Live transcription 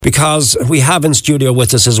because we have in studio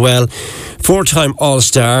with us as well 4-time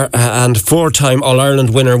All-Star and 4-time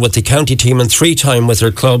All-Ireland winner with the county team and 3-time with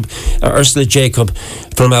her club, Ursula Jacob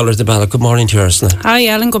from Owler the Ballot. Good morning to you, Ursula. Hi,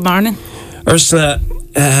 Alan. Good morning. Ursula,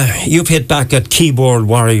 you've hit back at keyboard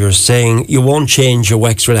warriors saying you won't change your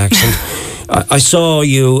Wexford accent. I saw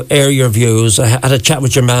you air your views. I had a chat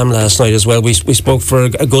with your mum last night as well. We spoke for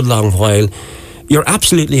a good long while. You're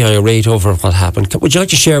absolutely irate over what happened. Would you like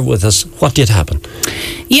to share with us what did happen?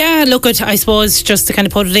 Yeah, look, I suppose just to kind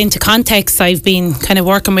of put it into context, I've been kind of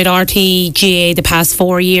working with RTGA the past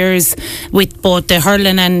 4 years with both the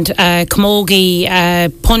hurling and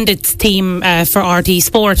camogie pundits team for RT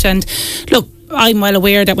Sport. And look, I'm well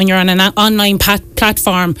aware that when you're on an online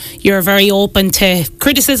platform, you're very open to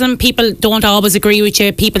criticism. People don't always agree with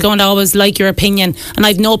you. People don't always like your opinion. And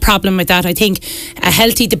I've no problem with that. I think a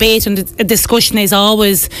healthy debate and a discussion is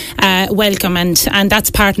always welcome, and that's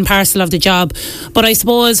part and parcel of the job. But I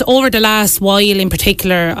suppose over the last while in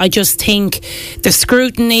particular, I just think the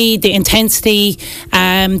scrutiny, the intensity,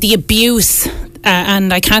 the abuse,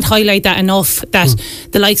 and I can't highlight that enough, that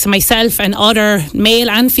the likes of myself and other male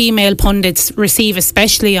and female pundits receive,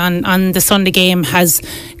 especially on the Sunday game, has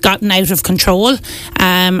gotten out of control.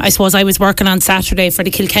 I suppose I was working on Saturday for the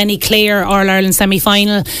Kilkenny-Clare All-Ireland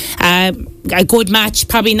semi-final. A good match,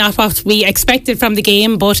 probably not what we expected from the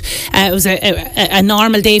game, but it was a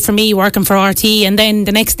normal day for me working for RT. And then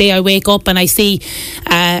the next day I wake up and I see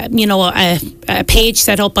a page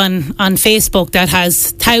set up on Facebook that has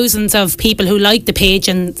thousands of people who like the page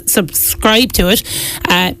and subscribe to it,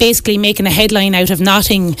 basically making a headline out of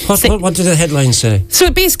nothing. What did the headline say? So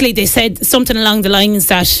basically they said something along the lines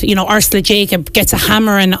that, Ursula Jacob gets a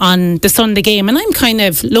hammering on the Sunday game. And I'm kind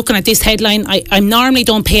of looking at this headline. I normally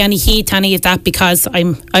don't pay any heed to any of that because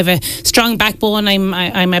I've a strong backbone.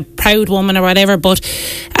 I'm a proud woman or whatever. But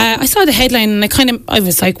I saw the headline and I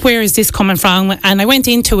was like, where is this coming from? And I went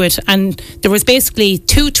into it and there was basically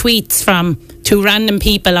 2 tweets from 2 random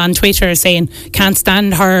people on Twitter saying, can't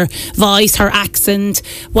stand her voice, her accent,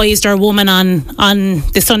 why is there a woman on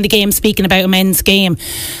the Sunday game speaking about a men's game?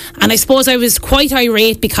 And I suppose I was quite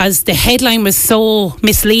irate because the headline was so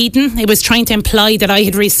misleading. It was trying to imply that I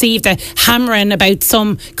had received a hammering about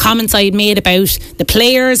some comments I had made about the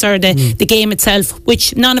players or the game itself,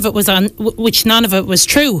 which none of it was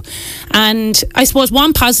true. And I suppose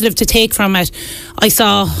one positive to take from it, I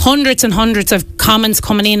saw hundreds and hundreds of comments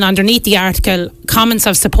coming in underneath the article, comments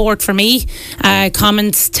of support for me,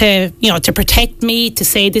 comments to protect me, to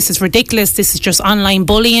say this is ridiculous, this is just online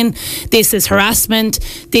bullying, this is harassment,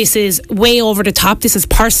 this is way over the top, this is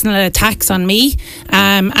personal attacks on me,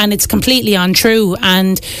 and it's completely untrue.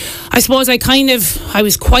 And I suppose I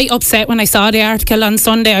was quite upset when I saw the article on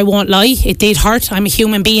Sunday. I won't lie, it did hurt. I'm a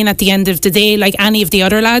human being at the end of the day, like any of the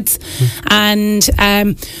other lads. And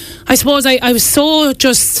I suppose I was so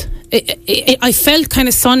just... I felt kind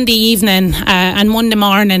of Sunday evening and Monday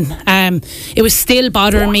morning, it was still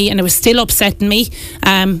bothering me and it was still upsetting me.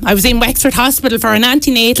 I was in Wexford Hospital for an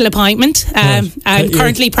antenatal appointment. I'm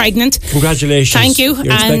currently pregnant. Congratulations. Thank you.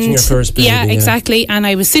 You're expecting your first baby. Yeah, exactly. And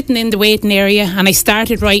I was sitting in the waiting area and I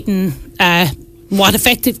started writing what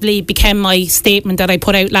effectively became my statement that I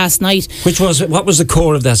put out last night. What was the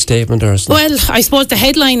core of that statement, Ursula? Well, I suppose the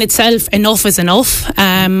headline itself, enough is enough.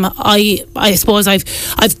 I suppose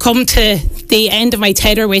I've come to the end of my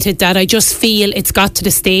tether with it, that I just feel it's got to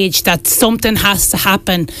the stage that something has to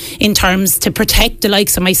happen in terms to protect the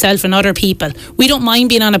likes of myself and other people. We don't mind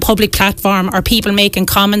being on a public platform or people making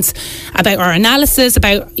comments about our analysis,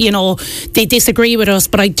 about, they disagree with us,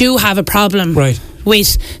 but I do have a problem. Right.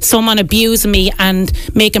 With someone abusing me and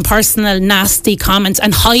making personal nasty comments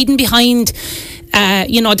and hiding behind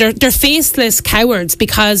they're faceless cowards.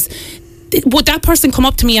 Because would that person come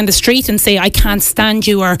up to me on the street and say, I can't stand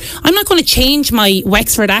you, or I'm not going to change my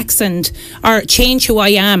Wexford accent or change who I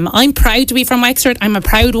am. I'm proud to be from Wexford. I'm a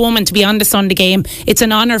proud woman to be on the Sunday game. It's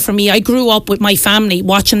an honour for me. I grew up with my family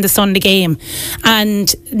watching the Sunday game,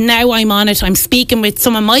 and now I'm on it. I'm speaking with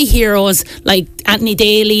some of my heroes like Anthony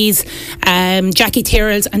Daly's, Jackie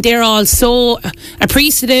Tyrrell's, and they're all so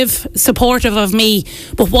appreciative, supportive of me.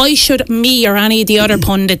 But why should me or any of the other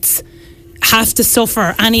pundits have to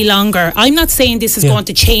suffer any longer? I'm not saying this is going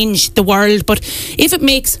to change the world, but if it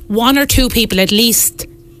makes 1 or 2 people at least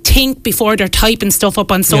think before they're typing stuff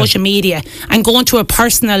up on social media and going to a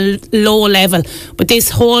personal low level, but this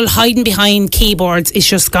whole hiding behind keyboards is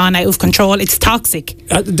just gone out of control. It's toxic.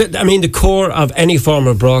 The core of any form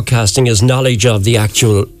of broadcasting is knowledge of the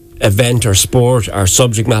actual event or sport or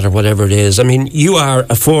subject matter, whatever it is. I mean, you are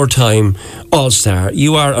a 4-time All-Star.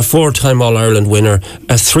 You are a 4-time All-Ireland winner,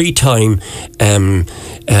 a 3-time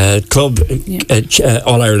club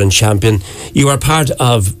All-Ireland champion. You are part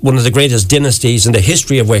of one of the greatest dynasties in the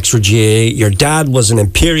history of Wexford GAA. Your dad was an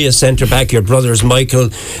imperious centre-back, your brothers Michael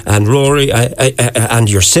and Rory, and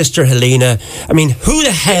your sister Helena. I mean, who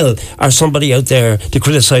the hell are somebody out there to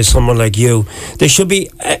criticise someone like you? They should be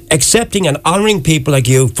accepting and honouring people like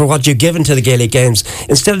you for what you've given to the Gaelic Games,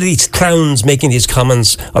 instead of these clowns making these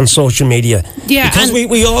comments on social media. Yeah, because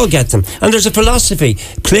we all get them. And there's a philosophy: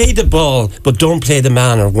 play the ball, but don't play the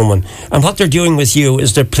man or woman. And what they're doing with you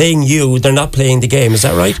is they're playing you, they're not playing the game. Is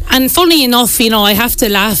that right? And funny enough, you know, I have to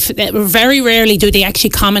laugh. Very rarely do they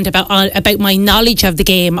actually comment about my knowledge of the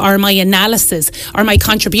game or my analysis or my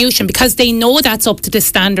contribution, because they know that's up to the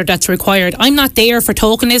standard that's required. I'm not there for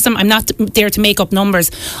tokenism. I'm not there to make up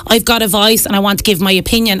numbers. I've got a voice and I want to give my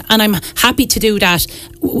opinion, and I'm happy to do that,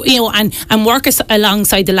 you know, and work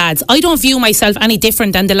alongside the lads. I don't view myself any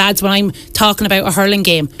different than the lads when I'm talking about a hurling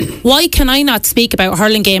game. Why can I not speak about a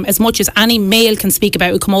hurling game as much as any male can speak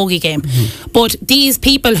about a camogie game? But these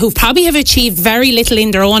people who probably have achieved very little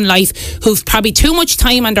in their own life, who've probably too much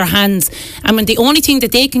time on their hands, and when the only thing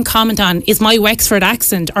that they can comment on is my Wexford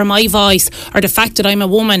accent or my voice or the fact that I'm a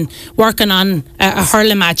woman working on a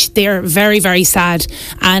hurling match, they're very, very sad.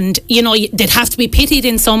 And, you know, they'd have to be pitied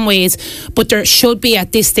in some ways, but there should be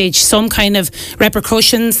at this stage some kind of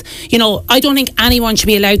repercussions. You know, I don't think anyone should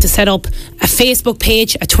be allowed to set up a Facebook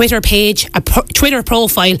page, a Twitter page, a Twitter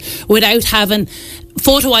profile without having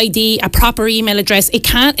photo ID, a proper email address.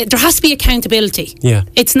 There has to be accountability. Yeah.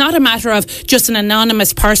 It's not a matter of just an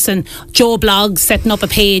anonymous person, Joe Bloggs, setting up a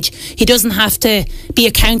page. He doesn't have to be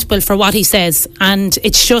accountable for what he says. And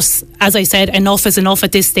it's just, as I said, enough is enough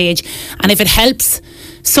at this stage. And if it helps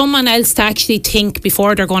someone else to actually think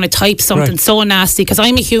before they're going to type something so nasty, because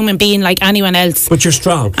I'm a human being like anyone else. But you're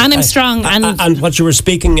strong. And I'm strong. And what you were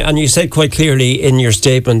speaking, and you said quite clearly in your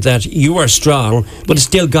statement that you are strong, but it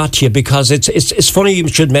still got to you, because it's funny you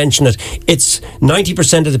should mention it. It's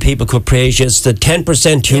 90% of the people could praise you. It's the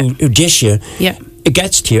 10% who dish you. Yeah. It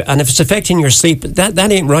gets to you, and if it's affecting your sleep, that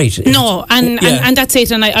ain't right. No, and that's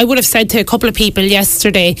it. And I would have said to a couple of people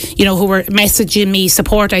yesterday, you know, who were messaging me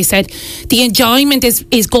support, I said the enjoyment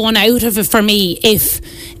is going out of it for me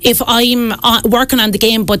if I'm working on the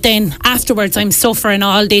game, but then afterwards I'm suffering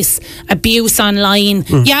all this abuse online.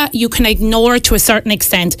 Yeah, you can ignore it to a certain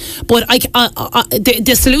extent, but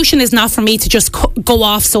the solution is not for me to just go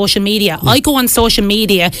off social media. I go on social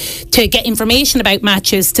media to get information about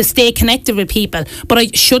matches, to stay connected with people, but I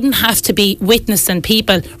shouldn't have to be witnessing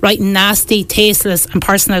people writing nasty, tasteless and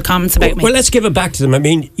personal comments about me. Well, let's give it back to them. I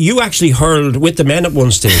mean, you actually hurled with the men at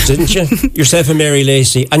one stage, didn't you? Yourself and Mary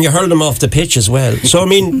Lacey, and you hurled them off the pitch as well. So, I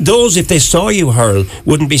mean, those, if they saw you hurl,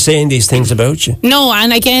 wouldn't be saying these things about you. No,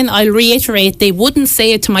 and again, I'll reiterate, they wouldn't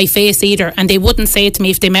say it to my face either, and they wouldn't say it to me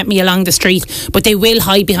if they met me along the street, but they will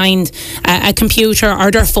hide behind a computer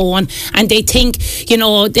or their phone, and they think, you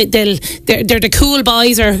know, they're the cool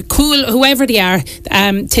boys or cool whoever they are,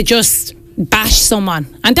 to just bash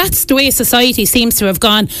someone. And that's the way society seems to have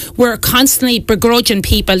gone. We're constantly begrudging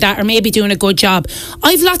people that are maybe doing a good job.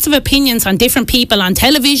 I've lots of opinions on different people on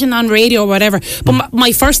television, on radio or whatever, but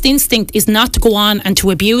my first instinct is not to go on and to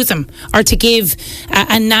abuse them or to give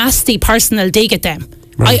a nasty personal dig at them.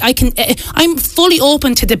 Right. I'm fully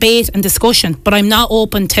open to debate and discussion, but I'm not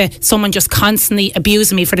open to someone just constantly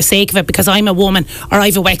abusing me for the sake of it because I'm a woman or I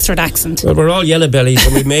have a Wexford accent. Well, we're all yellow bellies,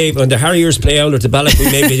 and we may, when the Harriers play out at the Balloch,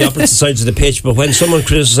 we may be the opposite sides of the pitch, but when someone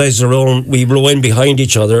criticises their own, we row in behind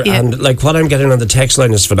each other. Yeah. And like what I'm getting on the text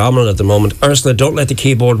line is phenomenal at the moment. Ursula, don't let the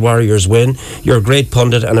keyboard warriors win. You're a great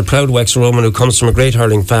pundit and a proud Wexford woman who comes from a great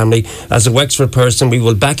hurling family. As a Wexford person, we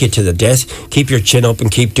will back you to the death. Keep your chin up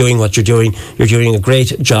and keep doing what you're doing. You're doing a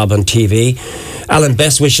great job on TV. Alan,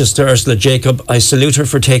 best wishes to Ursula Jacob. I salute her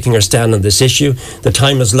for taking her stand on this issue. The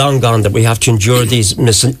time is long gone that we have to endure these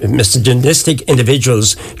misogynistic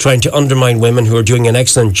individuals trying to undermine women who are doing an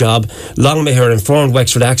excellent job. Long may her informed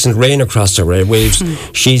Wexford accent reign across the airwaves.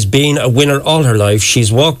 She's been a winner all her life.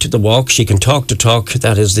 She's walked the walk. She can talk the talk.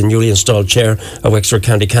 That is the newly installed chair of Wexford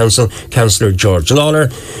County Council, Councillor George Lawler.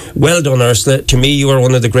 Well done, Ursula. To me, you are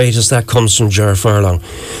one of the greatest. That comes from Ger Furlong.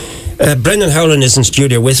 Brendan Howland is in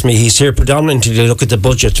studio with me. He's here predominantly to look at the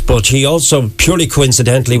budget, but he also, purely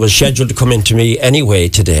coincidentally, was scheduled to come in to me anyway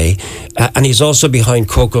today, and he's also behind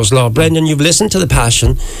Coco's Law. Brendan, you've listened to the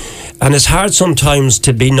passion, and it's hard sometimes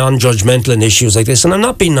to be non-judgmental in issues like this, and I'm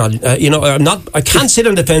not being I can't sit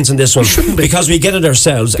on the fence on this one because we get it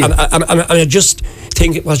ourselves, and I just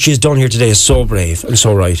think what she's done here today is so brave and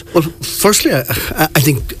so right. Well, firstly, I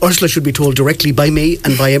think Ursula should be told directly by me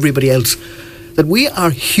and by everybody else that we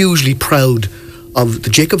are hugely proud of the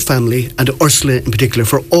Jacob family and Ursula in particular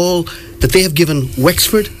for all that they have given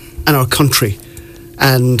Wexford and our country.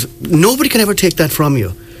 And nobody can ever take that from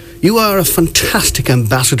you. You are a fantastic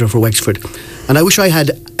ambassador for Wexford. And I wish I had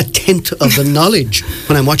a tenth of the knowledge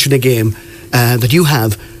when I'm watching a game that you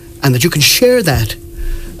have, and that you can share that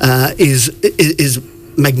is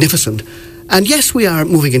magnificent. And yes, we are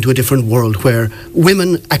moving into a different world where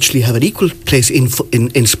women actually have an equal place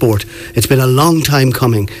in sport. It's been a long time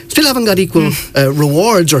coming. Still haven't got equal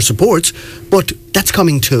rewards or supports, but that's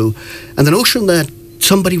coming too. And the notion that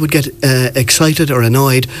somebody would get excited or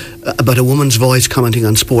annoyed about a woman's voice commenting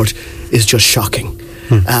on sport is just shocking.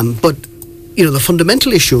 But, you know, the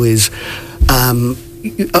fundamental issue is,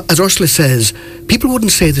 as Ursula says, people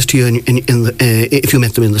wouldn't say this to you if you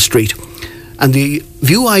met them in the street. And the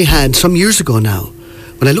view I had some years ago now,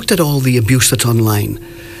 when I looked at all the abuse that's online,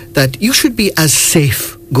 that you should be as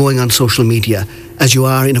safe going on social media as you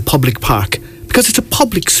are in a public park, because it's a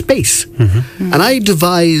public space. And I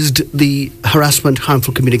devised the Harassment,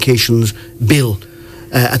 Harmful Communications Bill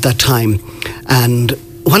at that time. And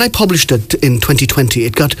when I published it in 2020,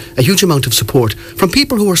 it got a huge amount of support from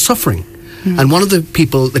people who were suffering. And one of the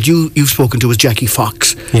people that you've spoken to was Jackie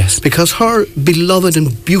Fox. Yes. Because her beloved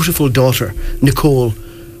and beautiful daughter, Nicole,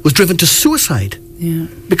 was driven to suicide. Yeah.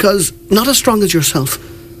 Because not as strong as yourself,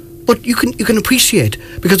 but you can appreciate,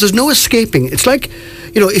 because there's no escaping. It's like,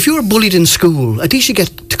 you know, if you're bullied in school, at least you get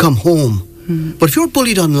to come home. But if you're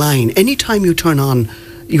bullied online, anytime you turn on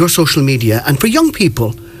your social media, and for young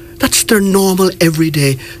people, that's their normal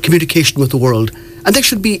everyday communication with the world. And they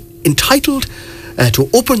should be entitled to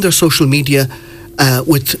open their social media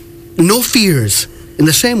with no fears, in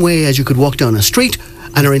the same way as you could walk down a street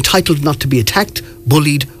and are entitled not to be attacked,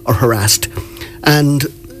 bullied or harassed. And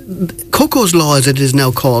Coco's Law, as it is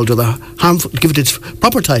now called, or the harmful, give it its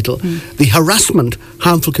proper title, the Harassment,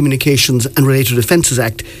 Harmful Communications and Related Offences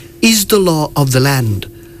Act, is the law of the land.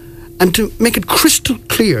 And to make it crystal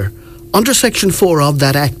clear, under Section 4 of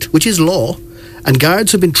that Act, which is law, and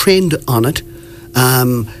guards have been trained on it,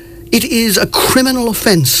 it is a criminal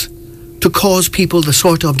offence to cause people the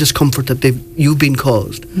sort of discomfort that you've been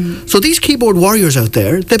caused. So these keyboard warriors out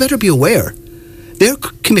there, they better be aware. They're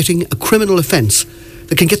committing a criminal offence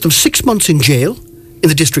that can get them 6 months in jail in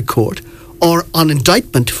the district court, or on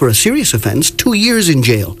indictment for a serious offence, 2 years in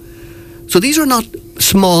jail. So these are not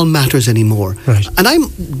small matters anymore. Right. And I'm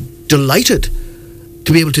delighted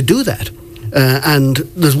to be able to do that. And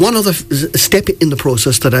there's one other step in the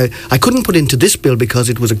process that I couldn't put into this bill because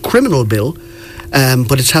it was a criminal bill,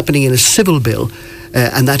 but it's happening in a civil bill,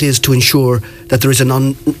 and that is to ensure that there is an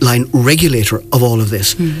online regulator of all of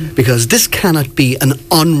this, because this cannot be an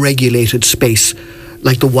unregulated space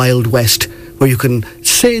like the Wild West, where you can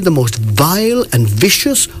say the most vile and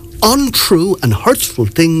vicious, untrue and hurtful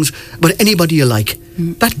things about anybody you like.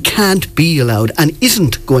 That can't be allowed and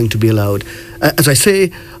isn't going to be allowed. As I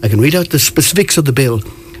say, I can read out the specifics of the bill,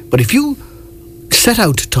 but if you set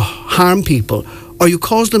out to harm people, or you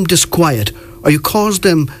cause them disquiet, or you cause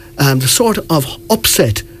them the sort of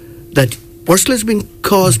upset that Ursula's been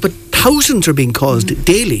caused, but thousands are being caused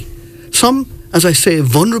daily, some, as I say,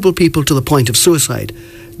 vulnerable people to the point of suicide,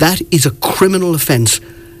 that is a criminal offence,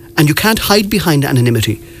 and you can't hide behind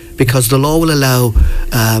anonymity, because the law will allow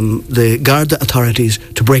the Garda authorities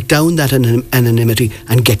to break down that anonymity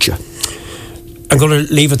and get you. I'm going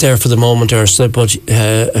to leave it there for the moment, Ursula, but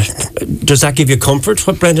does that give you comfort,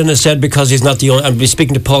 what Brendan has said? Because he's not the only... I'll be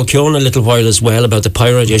speaking to Paul Keown a little while as well about the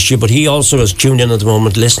pirate issue, but he also is tuned in at the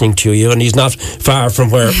moment listening to you, and he's not far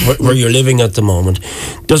from where you're living at the moment.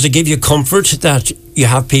 Does it give you comfort that you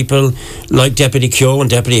have people like Deputy Keogh and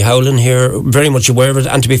Deputy Howlin here very much aware of it?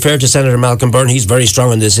 And to be fair to Senator Malcolm Byrne, he's very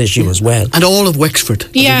strong on this issue as well. And all of Wexford.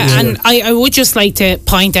 Yeah, and I would just like to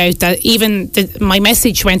point out that even my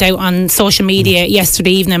message went out on social media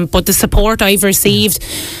yesterday evening, but the support I've received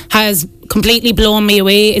has completely blown me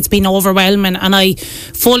away. It's been overwhelming, and I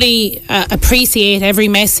fully appreciate every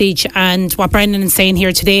message, and what Brendan is saying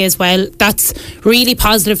here today as well. That's really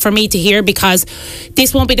positive for me to hear, because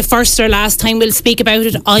this won't be the first or last time we'll speak about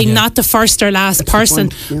it. I'm not the first or last person,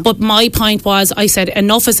 but my point was, I said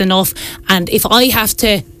enough is enough, and if I have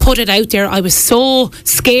to put it out there, I was so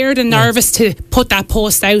scared and nervous to put that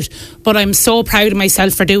post out, but I'm so proud of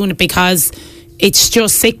myself for doing it, because it's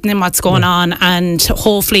just sickening what's going on, and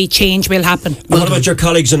hopefully change will happen. What about your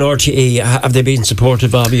colleagues in RTE? Have they been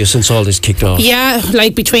supportive of you since all this kicked off? Yeah,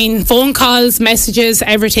 like between phone calls, messages,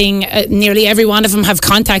 everything, nearly every one of them have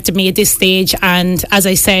contacted me at this stage, and as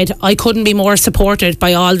I said, I couldn't be more supported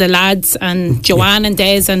by all the lads, and Joanne and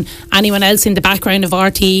Des and anyone else in the background of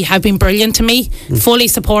RTE have been brilliant to me, fully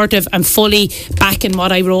supportive and fully backing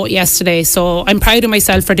what I wrote yesterday. So I'm proud of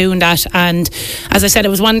myself for doing that, and as I said, it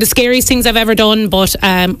was one of the scariest things I've ever done, but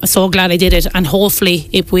I'm so glad I did it, and hopefully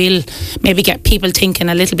it will maybe get people thinking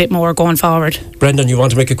a little bit more going forward. Brendan, you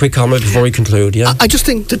want to make a quick comment before we conclude? Yeah, I just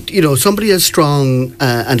think that, you know, somebody as strong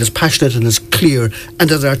and as passionate and as clear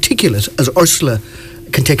and as articulate as Ursula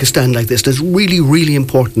can take a stand like this. That's really, really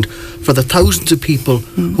important for the thousands of people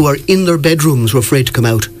who are in their bedrooms who are afraid to come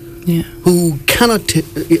out. Yeah. Who cannot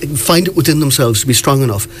find it within themselves to be strong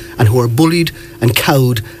enough, and who are bullied and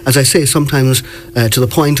cowed, as I say, sometimes to the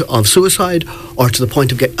point of suicide or to the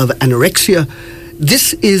point of anorexia.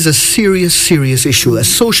 This is a serious, serious issue, a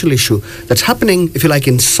social issue that's happening, if you like,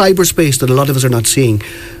 in cyberspace that a lot of us are not seeing.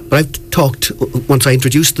 But I've talked, once I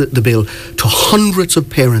introduced the bill, to hundreds of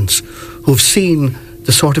parents who've seen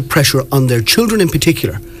the sort of pressure on their children in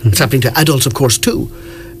particular. It's happening to adults, of course, too.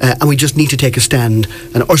 And we just need to take a stand.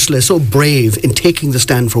 And Ursula is so brave in taking the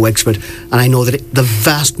stand for Wexford, and I know that the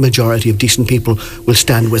vast majority of decent people will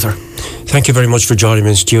stand with her. Thank you very much for joining me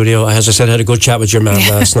in studio. As I said, I had a good chat with your man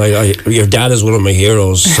last night. Your dad is one of my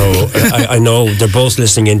heroes, so I know they're both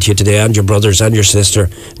listening into you today, and your brothers and your sister.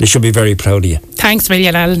 They should be very proud of you. Thanks,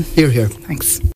 William Allen. Hear, hear. Thanks.